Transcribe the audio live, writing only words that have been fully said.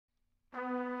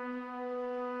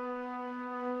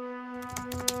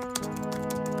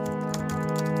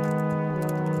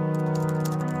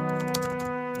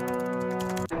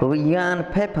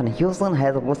Papenhuyzen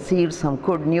has received some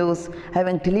good news,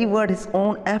 having delivered his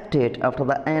own update after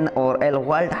the NRL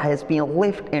world has been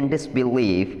left in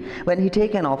disbelief when he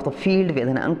taken off the field with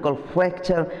an ankle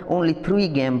fracture only 3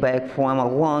 games back from a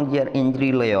long-year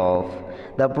injury layoff.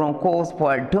 The Broncos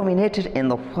were dominated in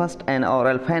the first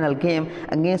NRL final game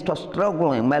against a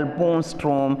struggling Melbourne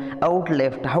Storm,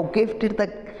 outleft who gifted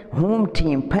the home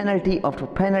team penalty after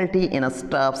penalty in a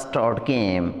stop-start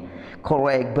game.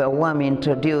 Craig Bellamy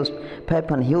introduced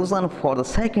Papenhuyzen for the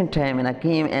second time in a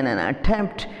game in an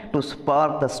attempt to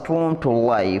spark the Storm to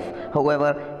life.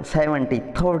 However,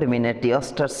 73rd minute the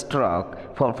Oster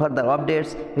struck. For further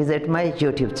updates, visit my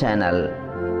YouTube channel.